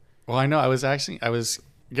care. Well, I know.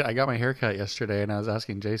 I got my hair cut yesterday, and I was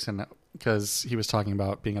asking Jason because he was talking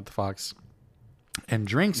about being at the Fox and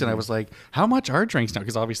drinks, and I was like, "How much are drinks now?"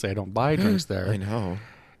 Because obviously, I don't buy drinks there. I know.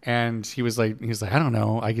 And he was like, "I don't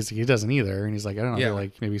know. I guess he doesn't either." And he's like, "I don't know. Yeah. They're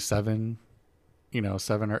like maybe $7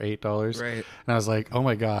 or $8." Right. And I was like, "Oh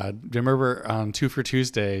my god! Do you remember on 2 for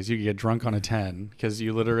Tuesdays you could get drunk on a 10 because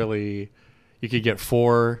you could get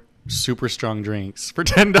 4 super strong drinks for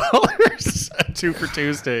 $10 at 2 for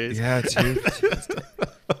Tuesdays." Yeah, 2 for Tuesdays.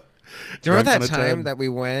 Do you remember that time that we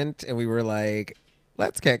went and we were like,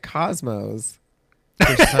 let's get Cosmos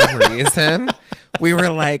for some reason? We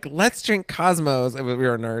were like, let's drink Cosmos. And we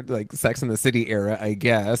were in our like Sex and the City era, I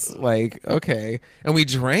guess. Like, okay. And we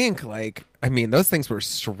drank those things were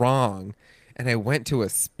strong. And I went to a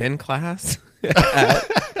spin class at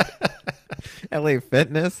LA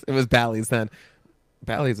Fitness. It was Bally's then.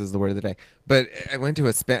 Bally's is the word of the day. But I went to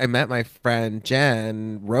a spin. I met my friend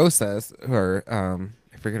Jen Rosas,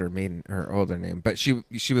 I forget her older name, but she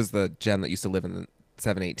was the Jen that used to live in the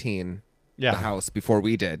 718, the house before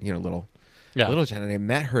we did, little Jen, and I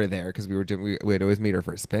met her there because we'd always meet her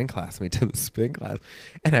for a spin class. We did the spin class,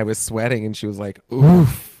 and I was sweating, and she was like,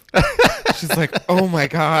 "Oof." She's like, "Oh my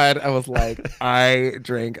god." I was like, "I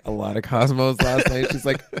drank a lot of Cosmos last night." She's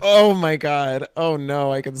like, "Oh my god. Oh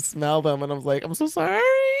no, I can smell them." And I was like, "I'm so sorry."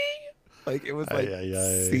 Like it was like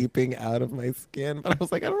seeping out of my skin. But I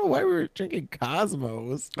was like, I don't know why we were drinking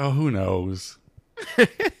Cosmos. Oh, who knows?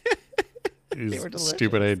 These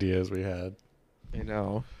stupid ideas we had. I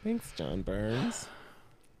know. Thanks, John Burns.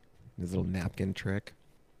 His little napkin trick.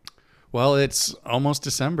 Well, it's almost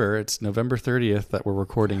December. It's November 30th that we're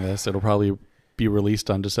recording this. It'll probably be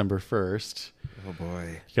released on December 1st. Oh,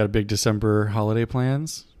 boy. You got a big December holiday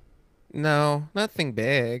plans? No, nothing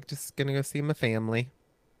big. Just going to go see my family.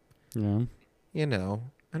 Yeah.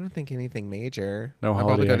 I don't think anything major. No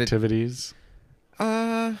holiday activities?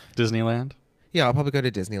 Disneyland? Yeah, I'll probably go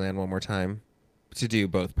to Disneyland one more time to do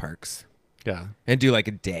both parks. Yeah. And do like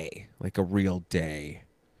a day, like a real day.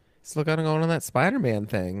 Still got to go on that Spider-Man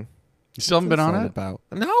thing. You still haven't been on it? About?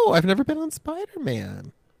 No, I've never been on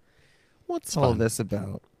Spider-Man. What's all this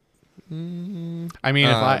about? I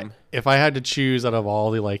mean, if I had to choose out of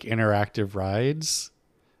all the like interactive rides,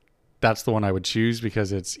 that's the one I would choose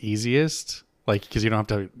because it's easiest. Like, because you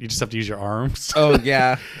just have to use your arms. Oh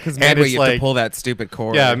yeah, because Midway you have to pull that stupid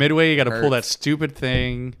cord. Yeah, Midway you got to pull that stupid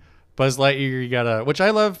thing. Buzz Lightyear you gotta, which I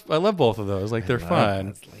love both of those. Like they're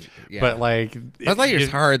fun. Yeah. But like Buzz Lightyear's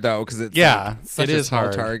hard though because it's such a small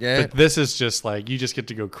hard target. But this is just like you just get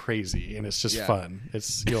to go crazy and it's just fun.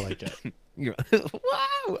 You'll like it.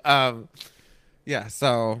 Wow. Yeah.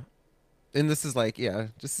 So, and this is like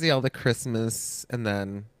just see all the Christmas and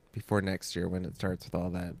then before next year when it starts with all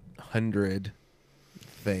that 100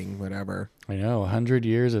 thing, whatever. I know 100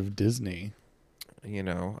 years of Disney.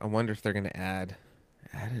 I wonder if they're gonna add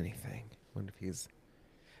anything. I wonder if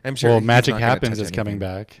I'm sure. Well, Magic Happens is coming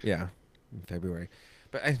back. Yeah, in February.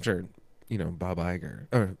 But I'm sure, Bob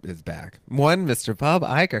Iger is back. Mr. Bob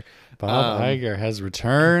Iger. Bob Iger has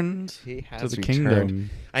returned to the kingdom.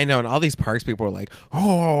 I know, and all these parks people were like,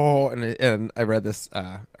 oh, and I read this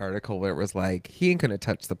article where it was like, he ain't gonna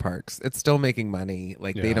touch the parks. It's still making money.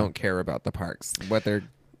 Like they don't care about the parks. What they're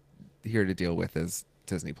here to deal with is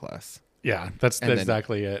Disney Plus. Yeah, that's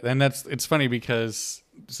exactly it. And it's funny because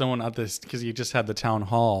because you just had the town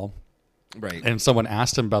hall. Right. And someone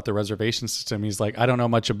asked him about the reservation system. He's like, I don't know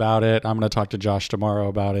much about it. I'm going to talk to Josh tomorrow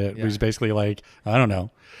about it. Yeah. He's basically like, I don't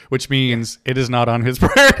know, which means it is not on his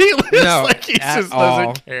priority list. No, like he just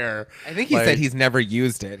doesn't care. I think he said he's never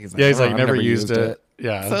used it. He's like, he's like, never used it.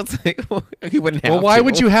 Yeah. So it's like, well, he wouldn't have why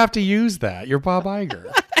would you have to use that? You're Bob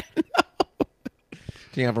Iger.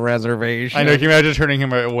 Do you have a reservation? I know. Can you imagine turning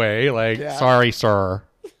him away? Like, sorry, sir.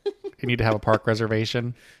 You need to have a park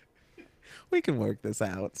reservation. We can work this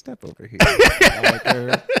out. Step over here.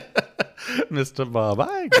 Mr. Bob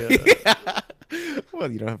Iger. Yeah.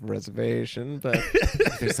 Well, you don't have a reservation, but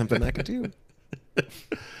there's something I could do.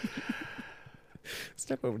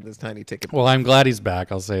 Step over to this tiny ticket. Well, I'm glad he's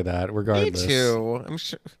back. I'll say that. Regardless, Me too. I'm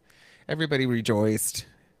sure everybody rejoiced.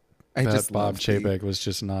 I that just Bob loved Chapek was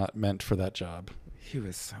just not meant for that job. He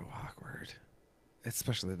was so awkward,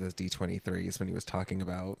 especially those D23s when he was talking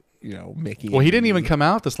about Mickey. Well, and he didn't even Minnie. come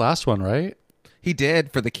out this last one, right? He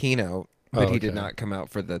did for the keynote, but Oh, he did okay. not come out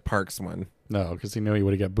for the Parks one. No, because he knew he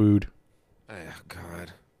would have got booed. Oh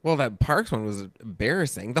God. Well, that Parks one was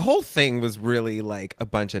embarrassing. The whole thing was really like a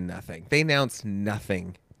bunch of nothing. They announced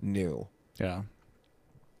nothing new. Yeah.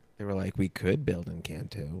 They were like, we could build in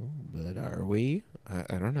Canto, but are we?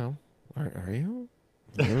 I don't know. Are you?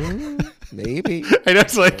 Maybe. And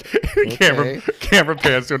it's like Okay. camera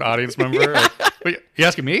pans to an audience member. Like, "Wait, you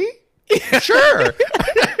asking me? Sure.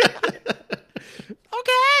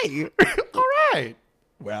 Okay. All right.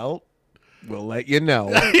 Well, we'll let you know.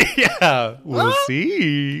 Yeah. We'll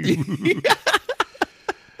see.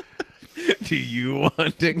 Do you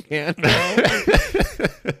want a candle?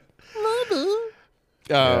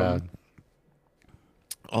 Yeah.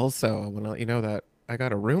 Also, I want to let you know that I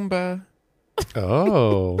got a Roomba.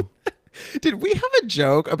 Oh. Did we have a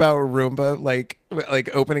joke about Roomba, like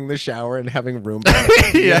opening the shower and having Roomba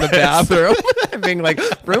in Yes. the bathroom and being like,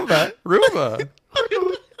 Roomba, Roomba.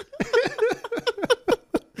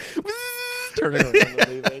 turning around and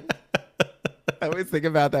leaving. I always think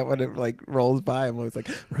about that when it like rolls by. I'm always like,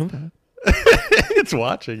 Roomba. It's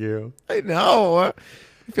watching you. I know. I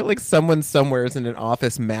feel like someone somewhere is in an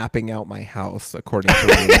office mapping out my house according to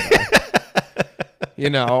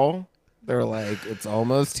Roomba. They're like, it's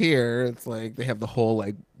almost here. It's like they have the whole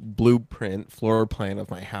like blueprint, floor plan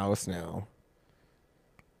of my house now.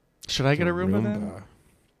 Should I get a Roomba then?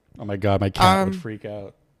 Oh my God, my cat would freak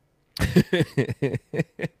out.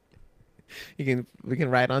 We can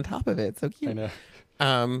ride on top of it. It's so cute. I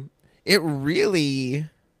know. It really,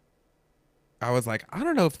 I was like, I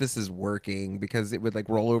don't know if this is working because it would like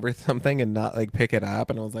roll over something and not like pick it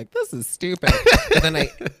up, and I was like, this is stupid. But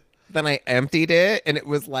then I emptied it and it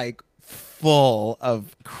was like full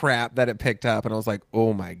of crap that it picked up, and I was like,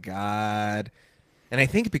 oh my God. And I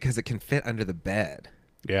think because it can fit under the bed.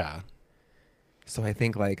 Yeah. So I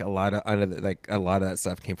think like a lot of that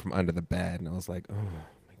stuff came from under the bed, and I was like, oh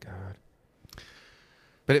my God.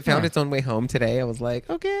 But it found its own way home today. I was like,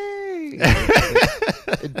 okay.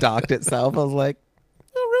 It docked itself. I was like,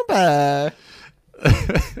 oh, Roomba.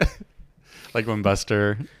 Like when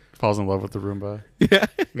Buster falls in love with the Roomba. Yeah.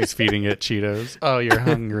 He's feeding it Cheetos. Oh, you're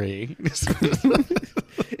hungry.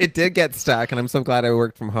 It did get stuck, and I'm so glad I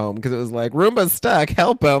worked from home because it was like, Roomba's stuck.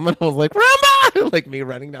 Help him. And I was like, Roomba! Like me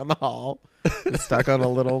running down the hall. It's stuck on a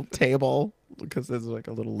little table because there's like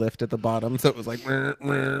a little lift at the bottom. So it was like,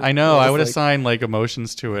 I know. I would assign like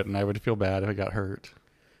emotions to it, and I would feel bad if I got hurt.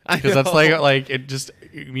 Because that's like it just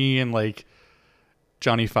me and like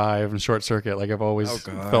Johnny Five and Short Circuit. Like I've always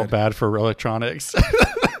felt bad for electronics.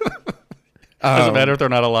 Doesn't matter if they're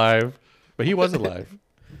not alive, but he was alive.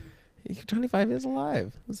 25 is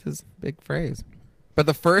alive. Was his big phrase. But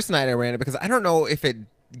the first night I ran it, because I don't know if it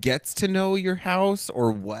gets to know your house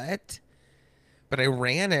or what, but I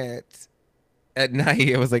ran it at night.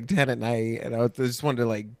 It was like 10 at night, and I just wanted to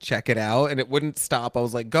like check it out, and it wouldn't stop. I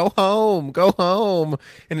was like, go home,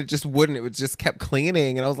 and it just wouldn't. It just kept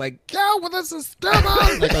cleaning, and I was like, go with this is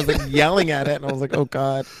stubborn. Like I was like yelling at it, and I was like, oh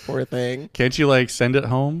God, poor thing. Can't you like send it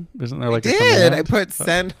home? Isn't there like I a did. command? I put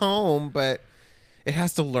send home, but it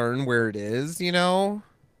has to learn where it is, And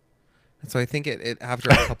so I think it after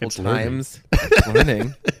a couple times, it's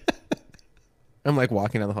learning. I'm like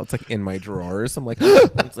walking down the hall. It's like in my drawers. I'm like,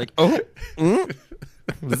 it's like, oh,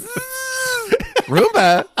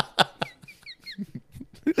 Roomba.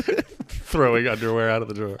 Throwing underwear out of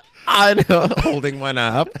the drawer. I know, holding one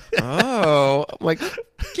up. Oh, I'm like,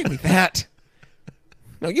 give me that.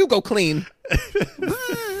 No, you go clean.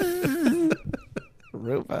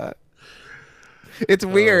 Roomba. It's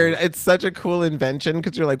weird. It's such a cool invention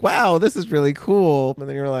because you're like, wow, this is really cool. But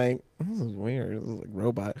then you're like, this is weird. This is like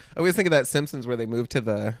robot. I always think of that Simpsons where they move to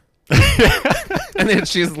the and then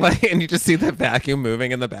she's like, and you just see the vacuum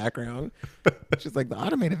moving in the background. She's like, the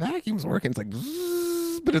automated vacuum's working. It's like,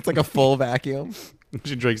 but it's like a full vacuum.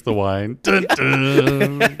 She drinks the wine. Dun,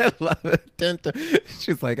 dun. I love it. Dun, dun.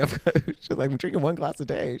 She's like, I'm drinking one glass a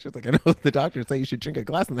day. She's like, I know the doctors say you should drink a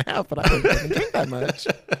glass and a half, but I don't even drink that much.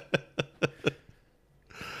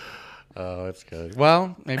 Oh, that's good.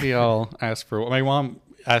 Well, maybe I'll ask for. My mom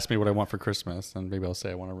asked me what I want for Christmas, and maybe I'll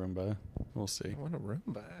say I want a Roomba. We'll see. I want a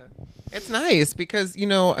Roomba. It's nice because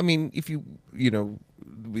I mean, if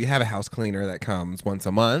we have a house cleaner that comes once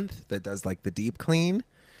a month that does like the deep clean,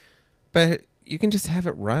 but you can just have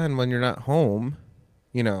it run when you're not home.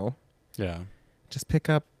 Yeah. Just pick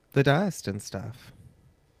up the dust and stuff.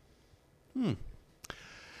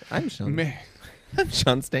 I'm Shawn. I'm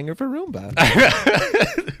Shawn Stanger for Roomba.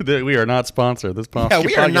 We are not sponsored. This podcast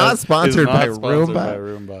we are not sponsored by sponsored by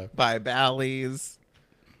Roomba. Roomba. By Bally's.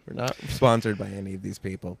 We're not sponsored by any of these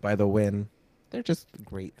people. By the Win. They're just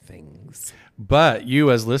great things. But you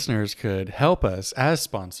as listeners could help us as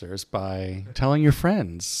sponsors by telling your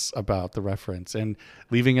friends about the reference and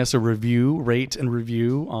leaving us a review, rate and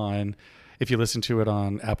review on, if you listen to it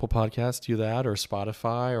on Apple Podcasts, do that, or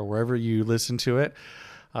Spotify, or wherever you listen to it.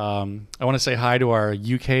 I want to say hi to our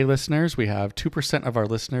UK listeners. We have 2% of our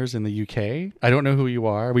listeners in the UK. I don't know who you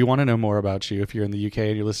are. We want to know more about you. If you're in the UK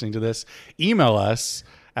and you're listening to this, email us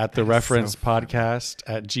at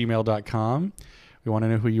thereferencepodcast@gmail.com. We want to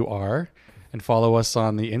know who you are, and follow us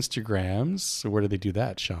on the Instagrams. So where do they do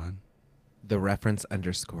that, Shawn?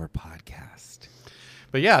 _podcast.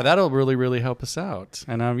 But yeah, that'll really, really help us out.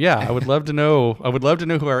 And I would love to know. I would love to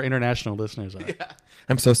know who our international listeners are. Yeah.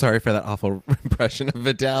 I'm so sorry for that awful impression of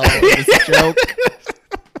Vidal. It was a joke.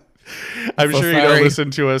 I'm sure you don't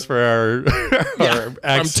listen to us for our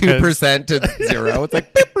accents. From 2% to 0. It's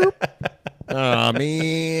like, beep, boop. Oh,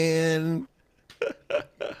 man.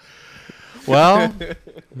 Well,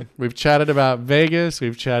 we've chatted about Vegas.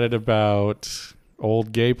 We've chatted about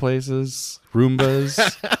old gay places,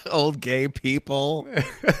 Roombas. Old gay people.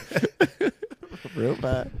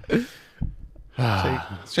 Roomba.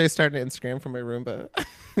 Should I start an Instagram for my Roomba?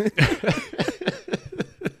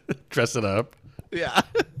 Dress it up. Yeah.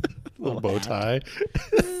 Little bow tie.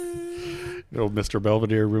 Old Mr.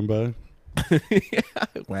 Belvedere Roomba. Yeah.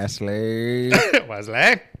 Wesley.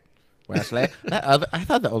 Wesley. I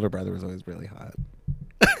thought the older brother was always really hot.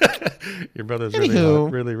 Your brother's really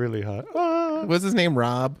hot. Really, really hot. Was his name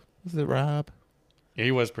Rob? Was it Rob? Yeah,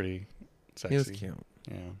 he was pretty sexy. He was cute.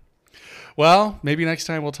 Yeah. Well, maybe next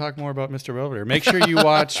time we'll talk more about Mr. Belvedere. Make sure you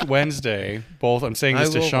watch Wednesday. Both, I'm saying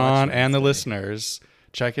this to Shawn and the listeners.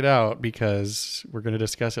 Check it out because we're going to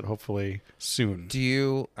discuss it hopefully soon. Do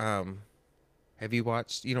you, have you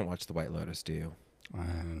watched, you don't watch The White Lotus, do you?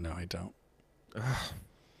 No, I don't.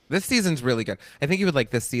 This season's really good. I think you would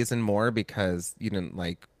like this season more because you didn't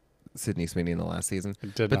like Sydney Sweeney in the last season. I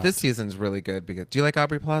did but not. This season's really good because, do you like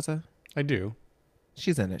Aubrey Plaza? I do.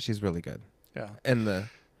 She's in it. She's really good. Yeah. And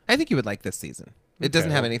I think you would like this season. It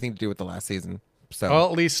doesn't have anything to do with the last season. So I'll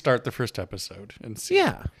at least start the first episode and see.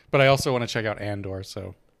 Yeah. But I also want to check out Andor,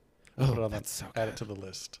 so add it to the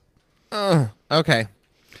list. Okay.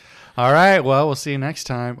 All right. Well, we'll see you next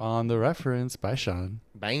time on The Reference. Bye, Shawn.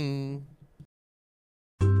 Bye.